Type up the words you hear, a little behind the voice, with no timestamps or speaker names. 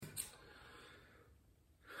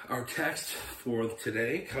Our text for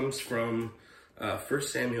today comes from 1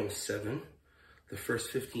 Samuel 7, the first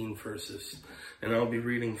 15 verses, and I'll be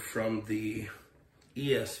reading from the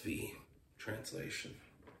ESV translation.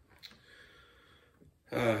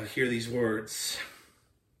 Hear these words.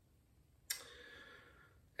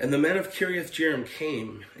 And the men of Kiriath-Jearim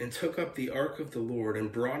came and took up the ark of the Lord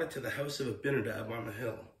and brought it to the house of Abinadab on the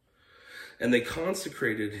hill. And they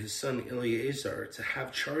consecrated his son Eleazar to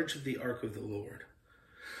have charge of the ark of the Lord.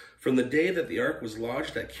 From the day that the ark was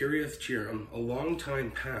lodged at Kiriath-Jearim, a long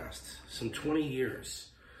time passed, some 20 years,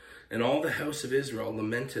 and all the house of Israel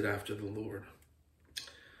lamented after the Lord.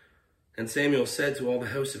 And Samuel said to all the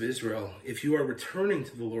house of Israel, if you are returning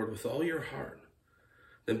to the Lord with all your heart,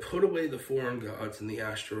 then put away the foreign gods and the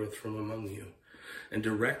Ashtaroth from among you, and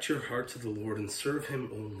direct your heart to the Lord and serve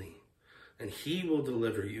him only, and he will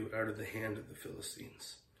deliver you out of the hand of the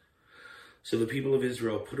Philistines. So the people of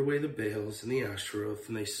Israel put away the Baals and the Ashtaroth,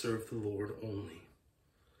 and they served the Lord only.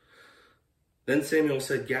 Then Samuel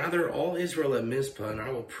said, gather all Israel at Mizpah, and I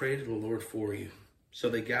will pray to the Lord for you. So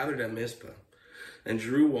they gathered at Mizpah, and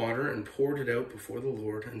drew water, and poured it out before the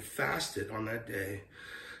Lord, and fasted on that day,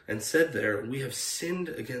 and said there, we have sinned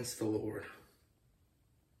against the Lord.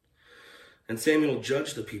 And Samuel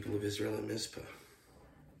judged the people of Israel at Mizpah.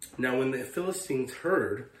 Now when the Philistines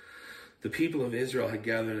heard the people of Israel had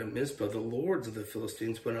gathered at Mizpah, the lords of the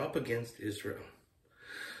Philistines went up against Israel.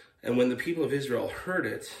 And when the people of Israel heard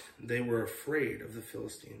it, they were afraid of the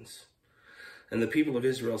Philistines. And the people of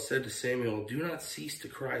Israel said to Samuel, do not cease to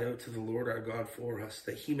cry out to the Lord our God for us,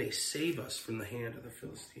 that he may save us from the hand of the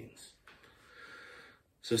Philistines.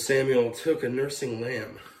 So Samuel took a nursing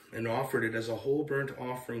lamb and offered it as a whole burnt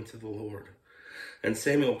offering to the Lord. And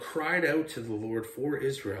Samuel cried out to the Lord for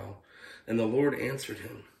Israel, and the Lord answered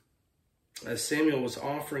him. As Samuel was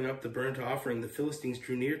offering up the burnt offering, the Philistines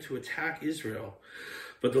drew near to attack Israel.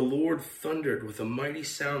 But the Lord thundered with a mighty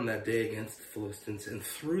sound that day against the Philistines and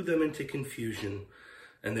threw them into confusion,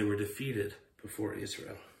 and they were defeated before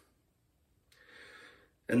Israel.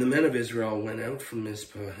 And the men of Israel went out from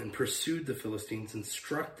Mizpah and pursued the Philistines and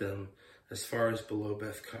struck them as far as below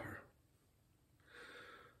Beth-kar.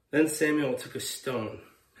 Then Samuel took a stone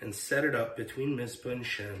and set it up between Mizpah and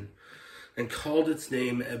Shen and called its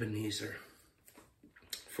name Ebenezer.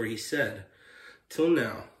 For he said, till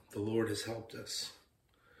now the Lord has helped us.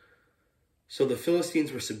 So the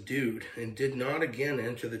Philistines were subdued and did not again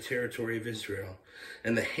enter the territory of Israel.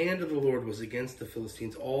 And the hand of the Lord was against the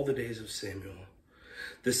Philistines all the days of Samuel.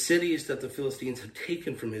 The cities that the Philistines had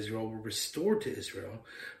taken from Israel were restored to Israel,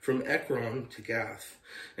 from Ekron to Gath,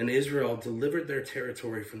 and Israel delivered their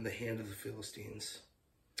territory from the hand of the Philistines.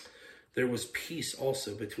 There was peace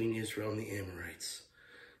also between Israel and the Amorites.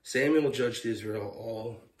 Samuel judged Israel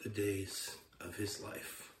all the days of his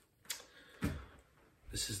life.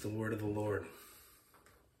 This is the word of the Lord.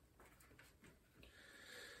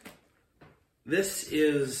 This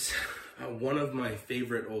is one of my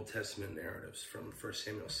favorite Old Testament narratives from 1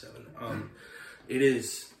 Samuel 7. It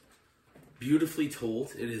is beautifully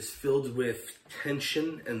told. It is filled with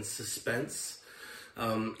tension and suspense.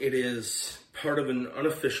 It is part of an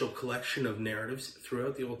unofficial collection of narratives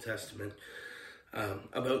throughout the Old Testament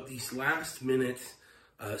about these last-minute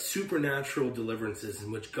supernatural deliverances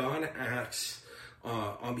in which God acts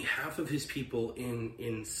on behalf of his people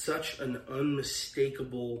in such an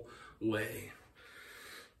unmistakable way.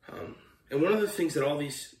 And one of the things that all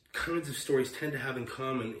these kinds of stories tend to have in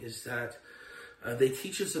common is that they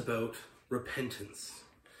teach us about repentance.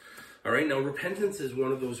 All right, now repentance is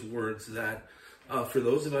one of those words that for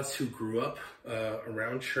those of us who grew up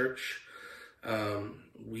around church,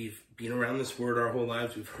 we've been around this word our whole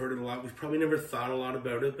lives. We've heard it a lot. We've probably never thought a lot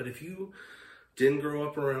about it. But if you didn't grow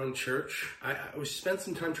up around church, I spent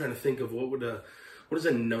some time trying to think of what is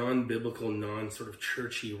a non-biblical, non-sort of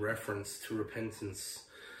churchy reference to repentance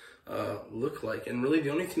look like. And really the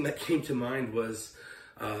only thing that came to mind was,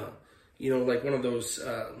 like one of those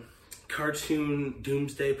cartoon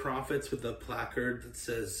doomsday prophets with a placard that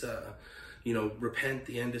says, repent,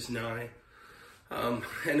 the end is nigh. And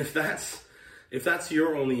if that's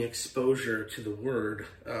your only exposure to the word,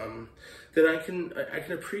 then I can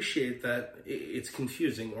appreciate that it's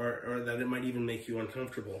confusing or that it might even make you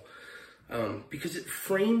uncomfortable. Because it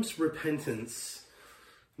frames repentance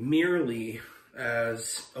merely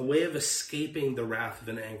as a way of escaping the wrath of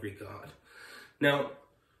an angry God. Now,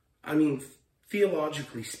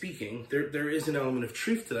 theologically speaking, there is an element of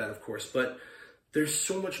truth to that, of course, but there's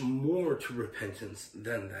so much more to repentance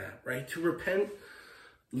than that, right? To repent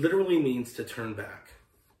literally means to turn back.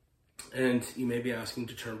 And you may be asking,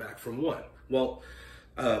 to turn back from what? Well,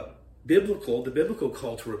 The biblical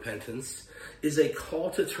call to repentance is a call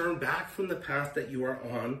to turn back from the path that you are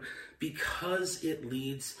on because it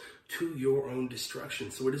leads to your own destruction.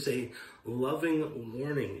 So it is a loving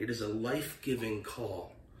warning. It is a life-giving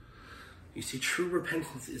call. You see, true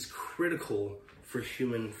repentance is critical for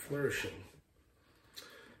human flourishing.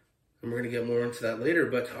 And we're going to get more into that later,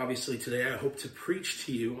 but obviously today I hope to preach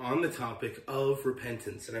to you on the topic of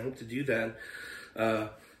repentance. And I hope to do that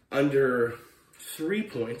under 3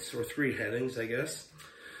 points, or 3 headings, I guess.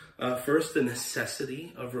 First, the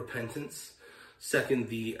necessity of repentance. Second,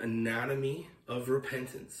 the anatomy of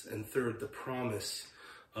repentance. And third, the promise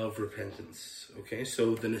of repentance. Okay,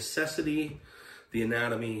 so the necessity, the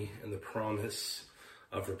anatomy, and the promise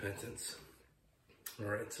of repentance. All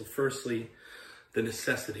right, so firstly, the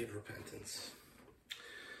necessity of repentance.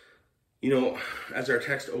 You know, as our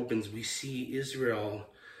text opens, we see Israel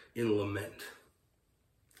in lament.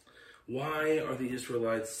 Why are the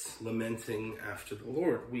Israelites lamenting after the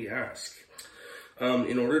Lord, we ask?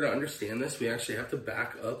 In order to understand this, we actually have to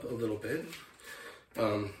back up a little bit.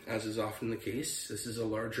 As is often the case, this is a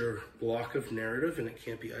larger block of narrative and it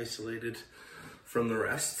can't be isolated from the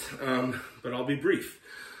rest. But I'll be brief.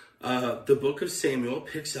 The book of Samuel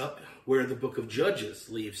picks up where the book of Judges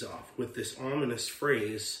leaves off, with this ominous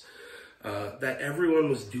phrase that everyone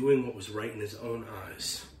was doing what was right in his own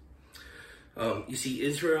eyes. You see,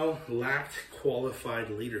 Israel lacked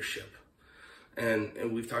qualified leadership.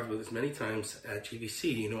 And we've talked about this many times at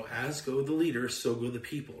GVC. You know, as go the leaders, so go the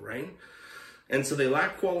people, right? And so they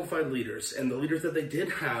lacked qualified leaders. And the leaders that they did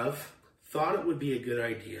have thought it would be a good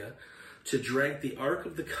idea to drag the Ark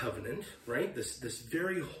of the Covenant, right? This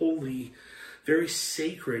very holy, very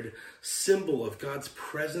sacred symbol of God's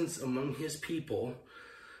presence among his people.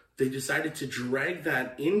 They decided to drag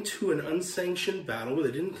that into an unsanctioned battle where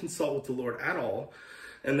they didn't consult with the Lord at all.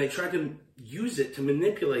 And they tried to use it to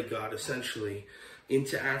manipulate God, essentially,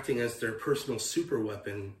 into acting as their personal super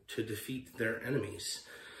weapon to defeat their enemies.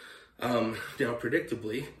 Now,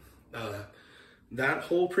 predictably, that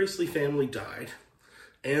whole priestly family died,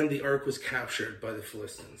 and the ark was captured by the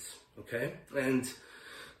Philistines, okay? And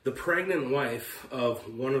the pregnant wife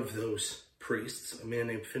of one of those priests, a man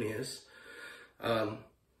named Phinehas,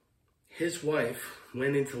 his wife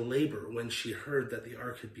went into labor when she heard that the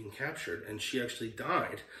ark had been captured, and she actually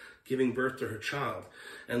died giving birth to her child,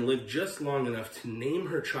 and lived just long enough to name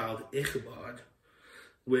her child Ichabod,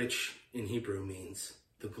 which in Hebrew means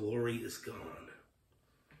the glory is gone.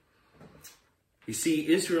 You see,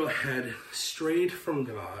 Israel had strayed from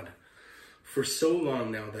God for so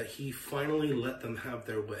long now that he finally let them have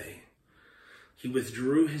their way. He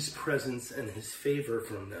withdrew his presence and his favor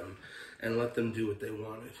from them and let them do what they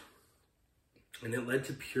wanted. And it led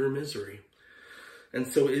to pure misery. And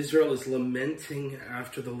so Israel is lamenting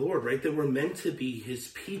after the Lord, right? They were meant to be his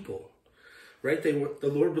people, right? The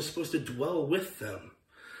Lord was supposed to dwell with them.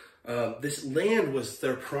 This land was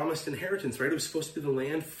their promised inheritance, right? It was supposed to be the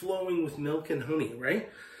land flowing with milk and honey, right?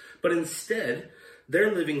 But instead,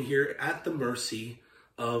 they're living here at the mercy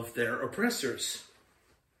of their oppressors.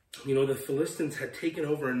 You know, the Philistines had taken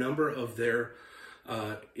over a number of their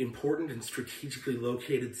important and strategically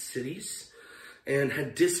located cities and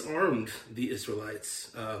had disarmed the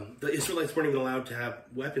Israelites. The Israelites weren't even allowed to have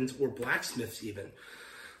weapons or blacksmiths even.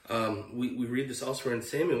 We read this elsewhere in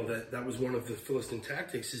Samuel that was one of the Philistine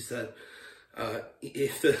tactics, is that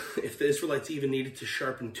if the Israelites even needed to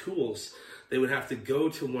sharpen tools, they would have to go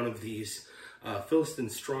to one of these Philistine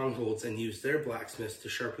strongholds and use their blacksmiths to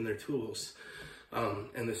sharpen their tools.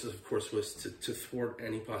 And this, of course, was to thwart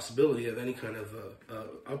any possibility of any kind of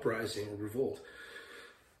uprising or revolt.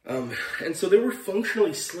 And so they were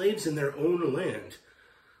functionally slaves in their own land.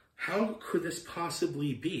 How could this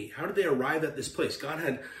possibly be? How did they arrive at this place? God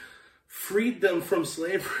had freed them from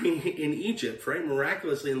slavery in Egypt, right?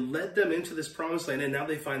 Miraculously, and led them into this promised land, and now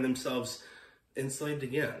they find themselves enslaved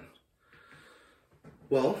again.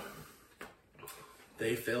 Well,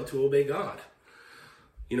 they failed to obey God.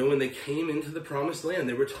 You know, when they came into the promised land,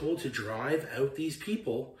 they were told to drive out these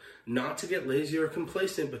people, not to get lazy or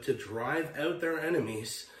complacent, but to drive out their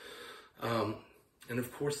enemies. And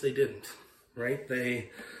of course they didn't, right?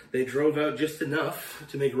 They drove out just enough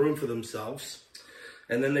to make room for themselves.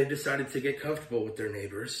 And then they decided to get comfortable with their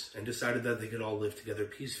neighbors and decided that they could all live together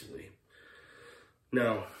peacefully.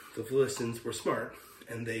 Now, the Philistines were smart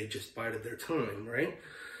and they just bided their time, right?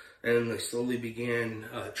 And they slowly began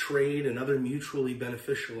trade and other mutually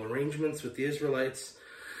beneficial arrangements with the Israelites.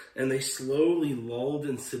 And they slowly lulled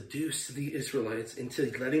and seduced the Israelites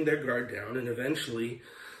into letting their guard down, and eventually,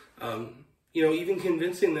 even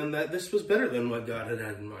convincing them that this was better than what God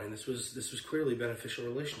had in mind. This was clearly a beneficial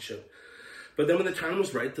relationship. But then when the time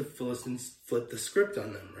was right, the Philistines flipped the script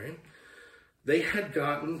on them, right? They had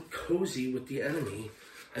gotten cozy with the enemy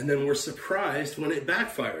and then were surprised when it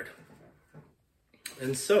backfired.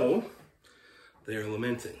 And so they are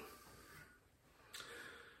lamenting.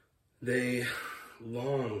 They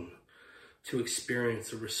long to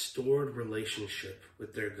experience a restored relationship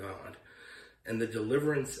with their God and the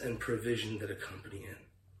deliverance and provision that accompany it.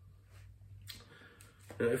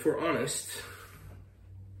 Now, if we're honest,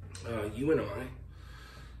 you and I,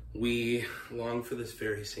 we long for this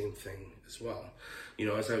very same thing as well.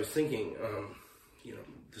 As I was thinking,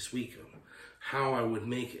 this week, how I would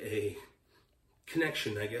make a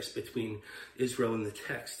connection, I guess, between Israel and the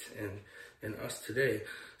text and us today.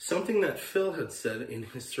 Something that Phil had said in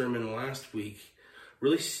his sermon last week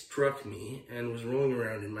really struck me and was rolling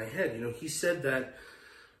around in my head. He said that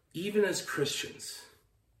even as Christians,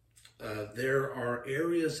 there are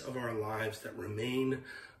areas of our lives that remain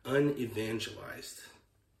unevangelized.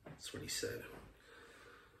 That's what he said.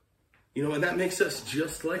 And that makes us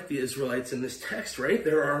just like the Israelites in this text, right?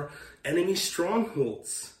 There are enemy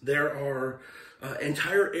strongholds. There are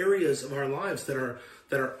entire areas of our lives that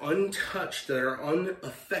are untouched, that are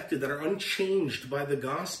unaffected, that are unchanged by the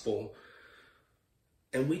gospel.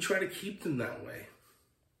 And we try to keep them that way,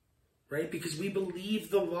 right? Because we believe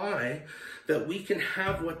the lie that we can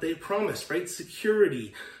have what they promise, right?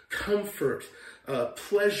 Security, comfort,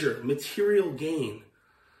 pleasure, material gain.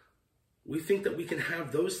 We think that we can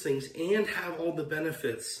have those things and have all the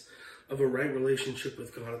benefits of a right relationship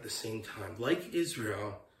with God at the same time. Like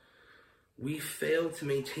Israel, we fail to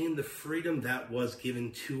maintain the freedom that was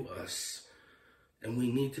given to us, and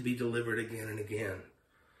we need to be delivered again and again.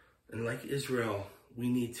 And like Israel, we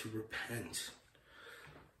need to repent.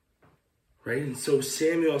 Right? And so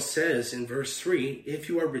Samuel says in verse 3, if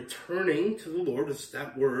you are returning to the Lord,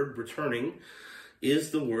 that word, returning,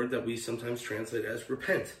 is the word that we sometimes translate as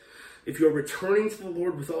repent. If you're returning to the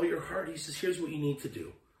Lord with all your heart, he says, here's what you need to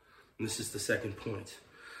do. And this is the second point.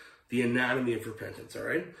 The anatomy of repentance, all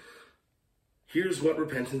right? Here's what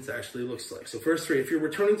repentance actually looks like. So verse 3, if you're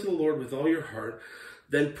returning to the Lord with all your heart,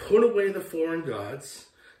 then put away the foreign gods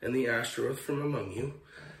and the Ashtaroth from among you,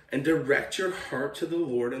 and direct your heart to the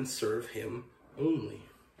Lord and serve him only.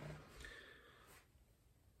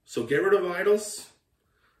 So get rid of idols,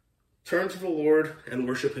 turn to the Lord, and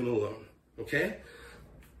worship him alone. Okay?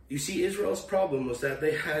 You see, Israel's problem was that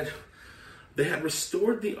they had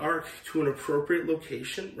restored the ark to an appropriate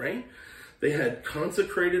location, right? They had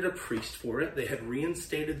consecrated a priest for it. They had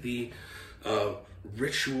reinstated the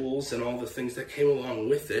rituals and all the things that came along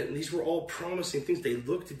with it. And these were all promising things. They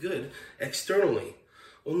looked good externally.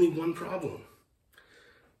 Only one problem.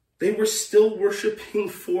 They were still worshiping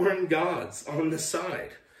foreign gods on the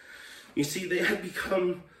side. You see, they had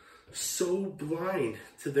become so blind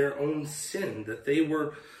to their own sin that they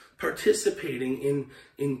were participating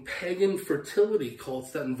in pagan fertility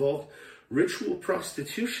cults that involved ritual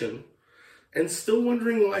prostitution and still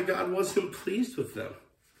wondering why God wasn't pleased with them.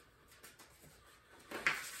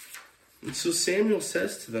 And so Samuel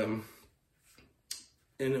says to them,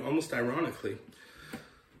 and almost ironically,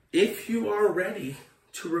 if you are ready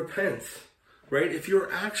to repent, right? If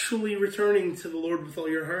you're actually returning to the Lord with all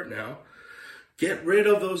your heart now, get rid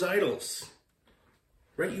of those idols,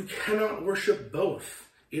 right? You cannot worship both.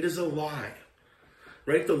 It is a lie,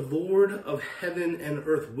 right? The Lord of heaven and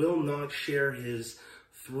earth will not share his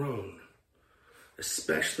throne,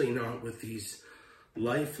 especially not with these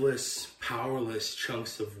lifeless, powerless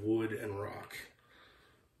chunks of wood and rock.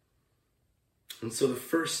 And so the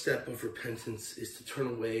first step of repentance is to turn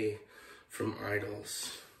away from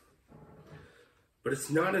idols. But it's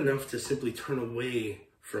not enough to simply turn away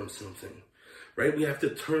from something, right? We have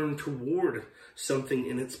to turn toward something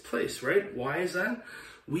in its place, right? Why is that?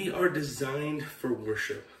 We are designed for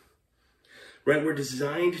worship, right? We're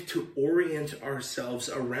designed to orient ourselves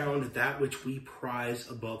around that which we prize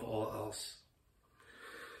above all else.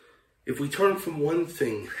 If we turn from one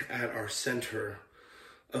thing at our center,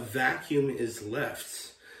 a vacuum is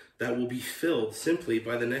left that will be filled simply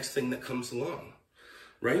by the next thing that comes along,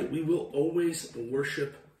 right? We will always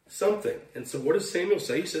worship something. And so what does Samuel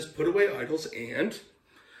say? He says, put away idols and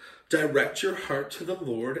direct your heart to the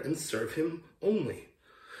Lord and serve him only.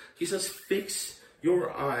 He says, fix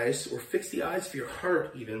your eyes, or fix the eyes of your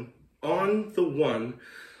heart even, on the one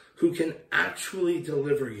who can actually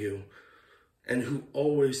deliver you and who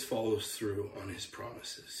always follows through on his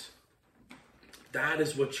promises. That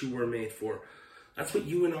is what you were made for. That's what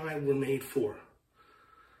you and I were made for.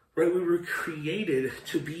 Right? We were created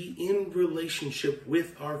to be in relationship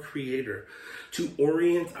with our Creator, to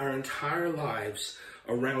orient our entire lives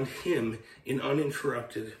around him in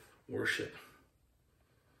uninterrupted worship.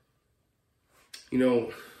 You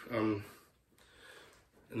know, and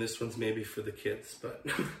this one's maybe for the kids, but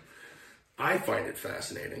I find it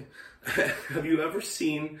fascinating. Have you ever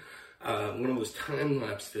seen one of those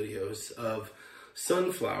time-lapse videos of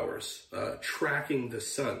sunflowers tracking the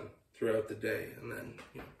sun throughout the day and then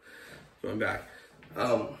going back?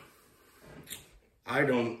 I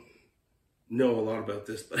don't know a lot about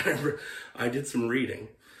this, but I did some reading,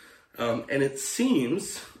 and it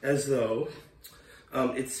seems as though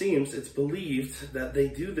it's believed that they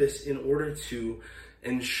do this in order to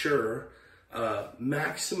ensure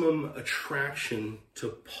maximum attraction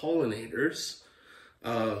to pollinators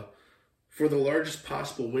for the largest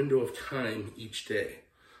possible window of time each day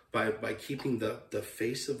by keeping the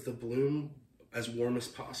face of the bloom as warm as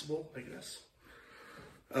possible, I guess.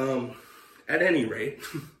 At any rate,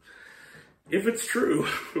 if it's true,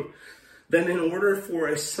 then in order for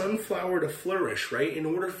a sunflower to flourish, right, in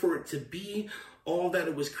order for it to be all that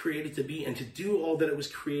it was created to be and to do all that it was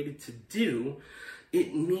created to do,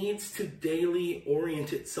 it needs to daily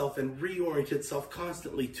orient itself and reorient itself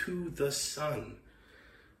constantly to the sun.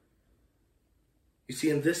 You see,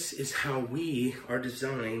 and this is how we are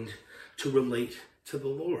designed to relate to the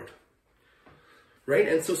Lord. Right?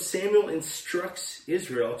 And so Samuel instructs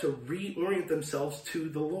Israel to reorient themselves to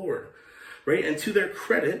the Lord. Right? And to their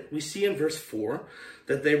credit, we see in verse 4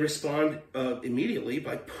 that they respond immediately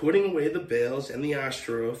by putting away the Baals and the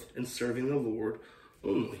Ashtaroth and serving the Lord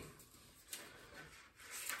only.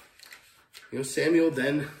 Samuel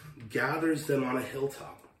then gathers them on a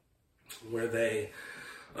hilltop where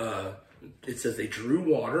it says they drew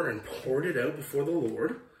water and poured it out before the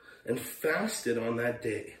Lord and fasted on that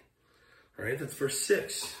day. All right, that's verse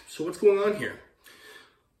 6. So what's going on here?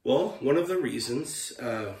 Well, one of the reasons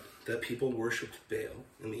that people worshipped Baal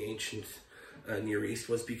in the ancient Near East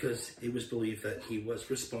was because it was believed that he was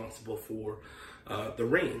responsible for the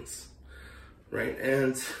rains, right?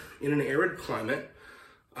 And in an arid climate,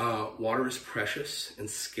 water is precious and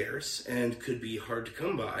scarce and could be hard to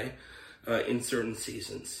come by in certain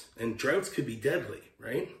seasons. And droughts could be deadly,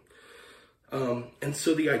 right? And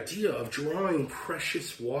so the idea of drawing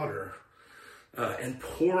precious water and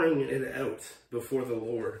pouring it out before the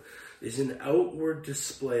Lord is an outward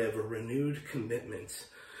display of a renewed commitment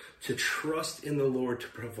to trust in the Lord to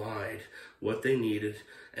provide what they needed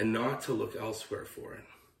and not to look elsewhere for it.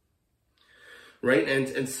 Right?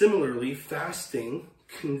 And similarly, fasting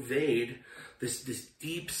conveyed this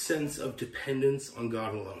deep sense of dependence on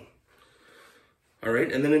God alone. All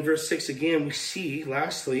right? And then in verse 6 again, we see,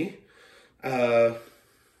 lastly, we're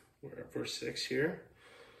at verse 6 here.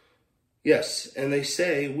 Yes, and they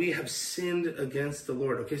say, we have sinned against the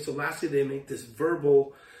Lord. Okay, so lastly, they make this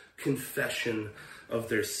verbal confession of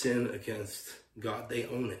their sin against God. They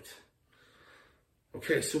own it.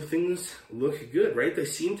 Okay, so things look good, right? They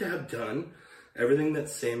seem to have done everything that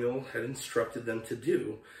Samuel had instructed them to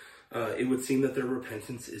do. It would seem that their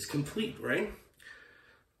repentance is complete, right?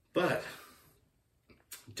 But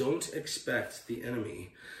don't expect the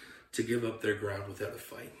enemy to give up their ground without a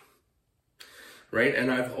fight. Right?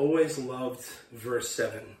 And I've always loved verse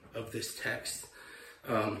 7 of this text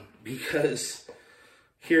because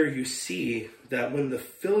here you see that when the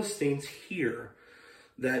Philistines hear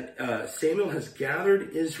that Samuel has gathered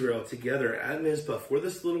Israel together at Mizpah for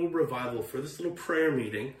this little revival, for this little prayer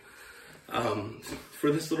meeting,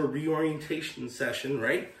 for this little reorientation session,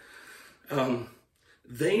 right?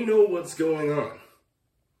 They know what's going on.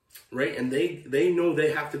 Right? And they know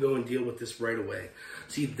they have to go and deal with this right away.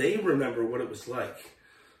 See, they remember what it was like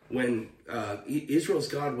when Israel's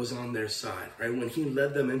God was on their side, right? When he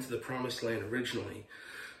led them into the promised land originally,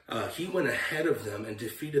 he went ahead of them and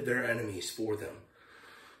defeated their enemies for them,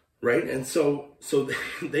 right? And so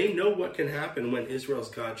they know what can happen when Israel's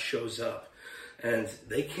God shows up, and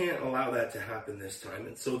they can't allow that to happen this time.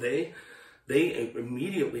 And so they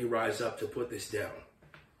immediately rise up to put this down.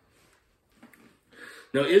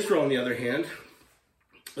 Now, Israel, on the other hand,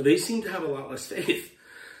 they seem to have a lot less faith.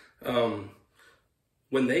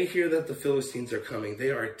 When they hear that the Philistines are coming, they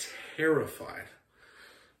are terrified,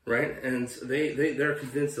 right? And they're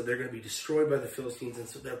convinced that they're going to be destroyed by the Philistines, and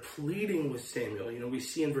so they're pleading with Samuel. We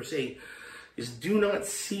see in verse 8, is do not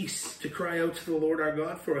cease to cry out to the Lord our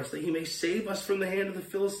God for us, that he may save us from the hand of the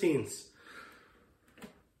Philistines.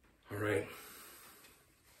 All right.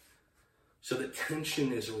 So the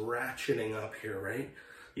tension is ratcheting up here, right?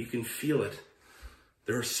 You can feel it.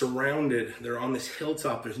 They're surrounded. They're on this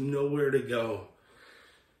hilltop. There's nowhere to go,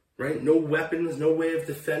 right? No weapons, no way of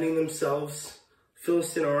defending themselves.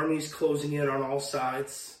 Philistine armies closing in on all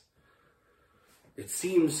sides. It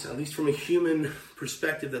seems, at least from a human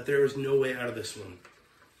perspective, that there is no way out of this one.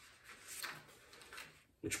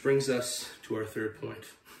 Which brings us to our third point.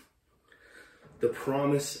 The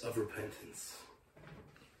promise of repentance.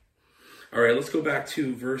 All right, let's go back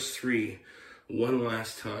to verse 3 one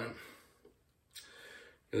last time.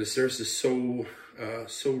 This verse is so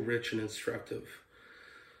rich and instructive.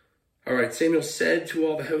 All right, Samuel said to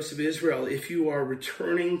all the house of Israel, if you are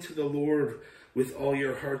returning to the Lord with all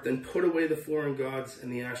your heart, then put away the foreign gods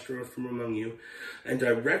and the Ashtaroth from among you, and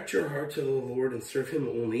direct your heart to the Lord and serve him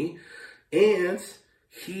only, and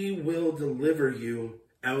he will deliver you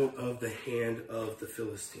out of the hand of the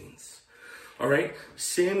Philistines. All right,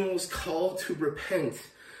 Samuel's call to repent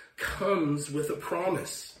comes with a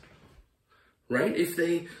promise. Right? If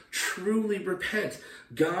they truly repent,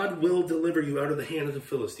 God will deliver you out of the hand of the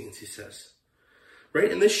Philistines, he says. Right?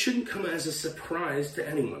 And this shouldn't come as a surprise to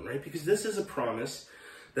anyone, right? Because this is a promise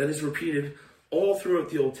that is repeated all throughout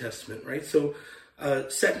the Old Testament, right? So 2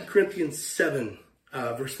 Corinthians 7,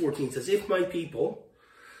 verse 14 says, if my people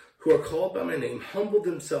who are called by my name humble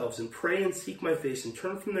themselves and pray and seek my face and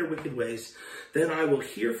turn from their wicked ways, then I will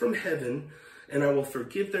hear from heaven and I will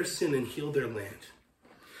forgive their sin and heal their land.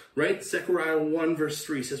 Right? Zechariah 1 verse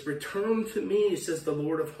 3 says, return to me, says the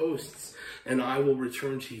Lord of hosts, and I will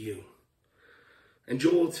return to you. And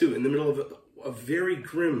Joel 2, in the middle of a very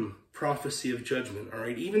grim prophecy of judgment, all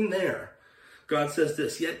right, even there, God says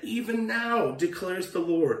this, yet even now, declares the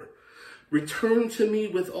Lord, return to me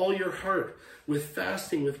with all your heart, with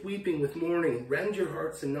fasting, with weeping, with mourning, rend your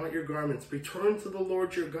hearts and not your garments. Return to the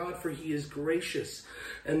Lord your God, for he is gracious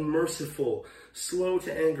and merciful, slow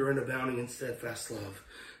to anger and abounding in steadfast love.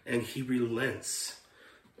 And he relents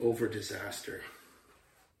over disaster.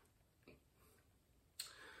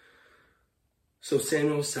 So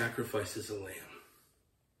Samuel sacrifices a lamb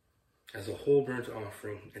as a whole burnt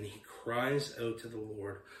offering, and he cries out to the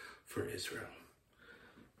Lord for Israel.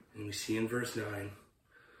 And we see in verse 9,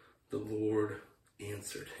 the Lord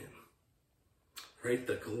answered him. Right?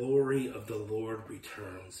 The glory of the Lord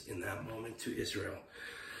returns in that moment to Israel.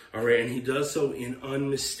 All right, and he does so in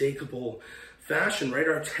unmistakable fashion, right?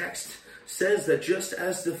 Our text says that just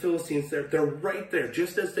as the Philistines, they're right there,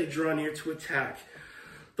 just as they draw near to attack,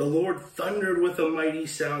 the Lord thundered with a mighty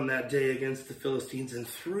sound that day against the Philistines and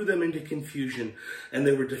threw them into confusion, and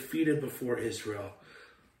they were defeated before Israel.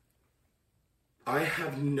 I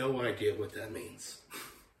have no idea what that means.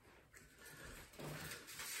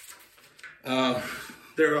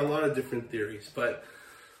 There are a lot of different theories, but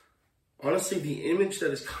honestly, the image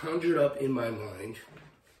that is conjured up in my mind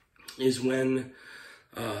is when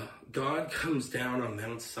God comes down on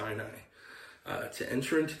Mount Sinai to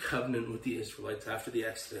enter into covenant with the Israelites after the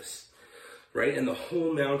Exodus, right? And the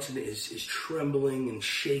whole mountain is trembling and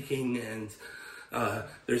shaking, and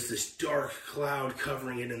there's this dark cloud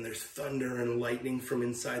covering it, and there's thunder and lightning from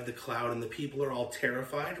inside the cloud, and the people are all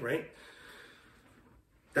terrified, right?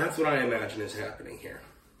 That's what I imagine is happening here,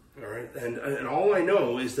 all right? And all I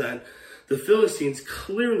know is that the Philistines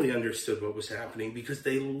clearly understood what was happening because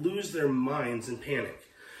they lose their minds in panic,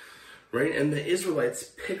 right? And the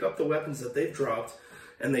Israelites pick up the weapons that they've dropped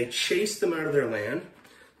and they chase them out of their land,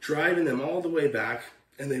 driving them all the way back,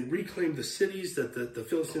 and they reclaim the cities that the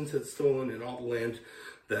Philistines had stolen and all the land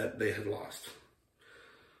that they had lost.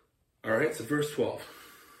 All right, so verse 12.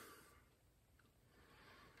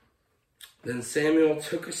 Then Samuel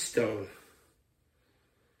took a stone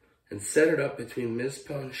and set it up between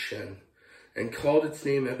Mizpah and Shen, and called its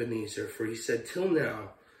name Ebenezer, for he said, till now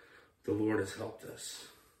the Lord has helped us.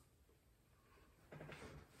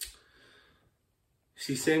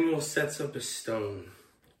 See, Samuel sets up a stone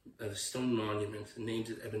monument, and names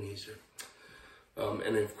it Ebenezer.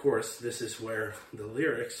 And of course, this is where the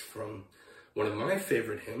lyrics from one of my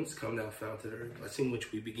favorite hymns, Come Thou Fount of Every Blessing,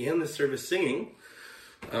 which we began the service singing,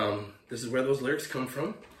 this is where those lyrics come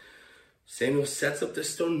from. Samuel sets up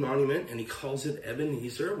this stone monument, and he calls it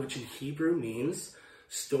Ebenezer, which in Hebrew means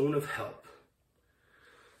stone of help,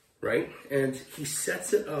 right? And he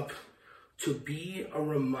sets it up to be a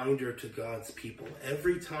reminder to God's people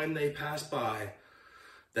every time they pass by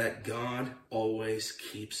that God always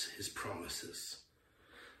keeps his promises,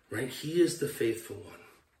 right? He is the faithful one.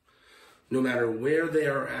 No matter where they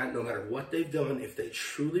are at, no matter what they've done, if they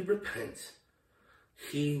truly repent,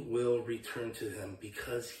 he will return to them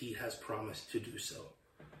because he has promised to do so.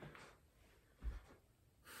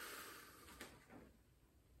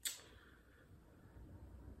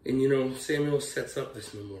 And Samuel sets up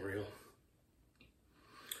this memorial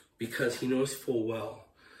because he knows full well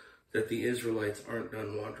that the Israelites aren't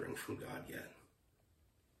done wandering from God yet.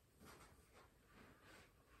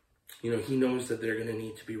 He knows that they're going to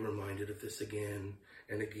need to be reminded of this again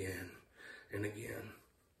and again and again.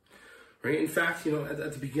 right? In fact,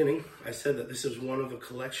 at the beginning, I said that this is one of a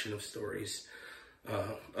collection of stories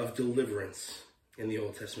of deliverance in the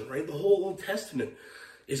Old Testament, right? The whole Old Testament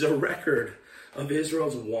is a record of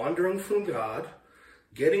Israel's wandering from God,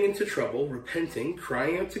 getting into trouble, repenting,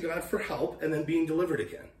 crying out to God for help, and then being delivered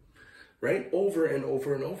again, right? Over and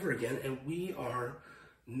over and over again. And we are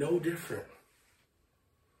no different,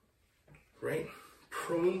 right?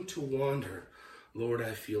 Prone to wander, Lord,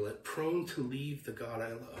 I feel it. Prone to leave the God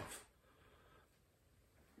I love.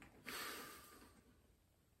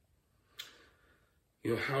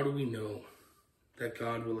 How do we know that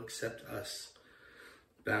God will accept us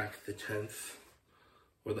back the 10th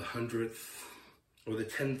or the 100th or the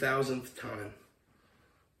 10,000th time?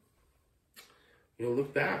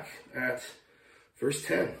 Look back at verse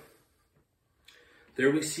 10.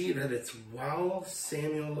 There we see that it's while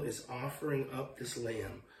Samuel is offering up this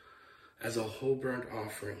lamb as a whole burnt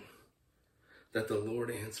offering that the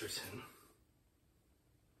Lord answers him.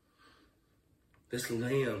 This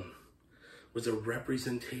lamb was a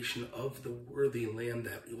representation of the worthy lamb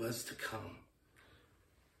that was to come,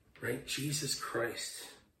 right? Jesus Christ.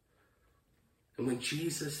 And when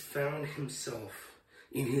Jesus found himself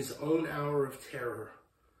in his own hour of terror,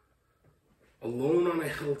 alone on a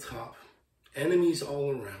hilltop, enemies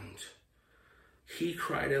all around, he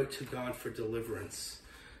cried out to God for deliverance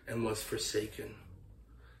and was forsaken,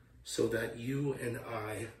 so that you and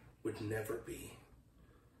I would never be.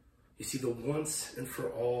 You see, the once and for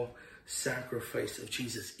all sacrifice of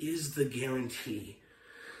Jesus is the guarantee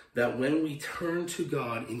that when we turn to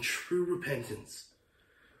God in true repentance,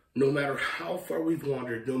 no matter how far we've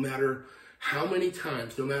wandered, no matter how many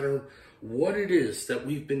times, no matter what it is that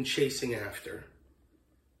we've been chasing after,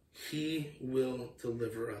 he will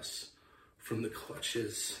deliver us from the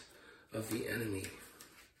clutches of the enemy.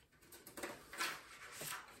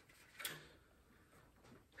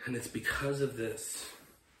 And it's because of this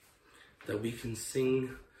that we can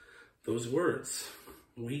sing those words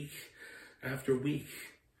week after week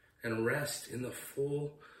and rest in the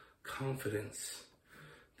full confidence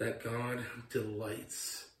that God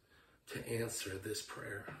delights to answer this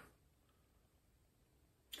prayer.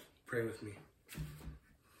 Pray with me.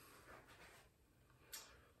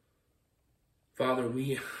 Father,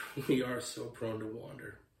 we are so prone to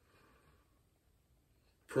wander,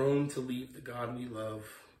 prone to leave the God we love.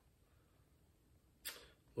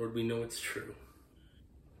 Lord, we know it's true.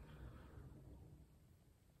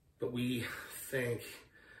 But we thank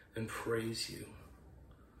and praise you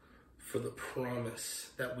for the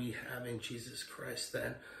promise that we have in Jesus Christ,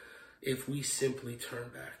 that if we simply turn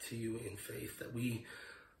back to you in faith, that we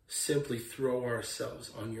simply throw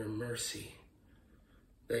ourselves on your mercy,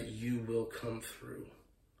 that you will come through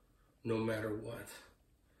no matter what,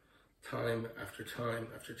 time after time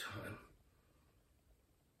after time.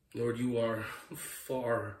 Lord, you are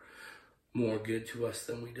far more good to us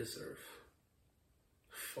than we deserve.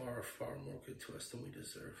 Far, far more good to us than we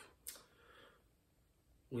deserve.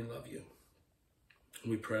 We love you.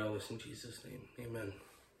 We pray all this in Jesus' name. Amen.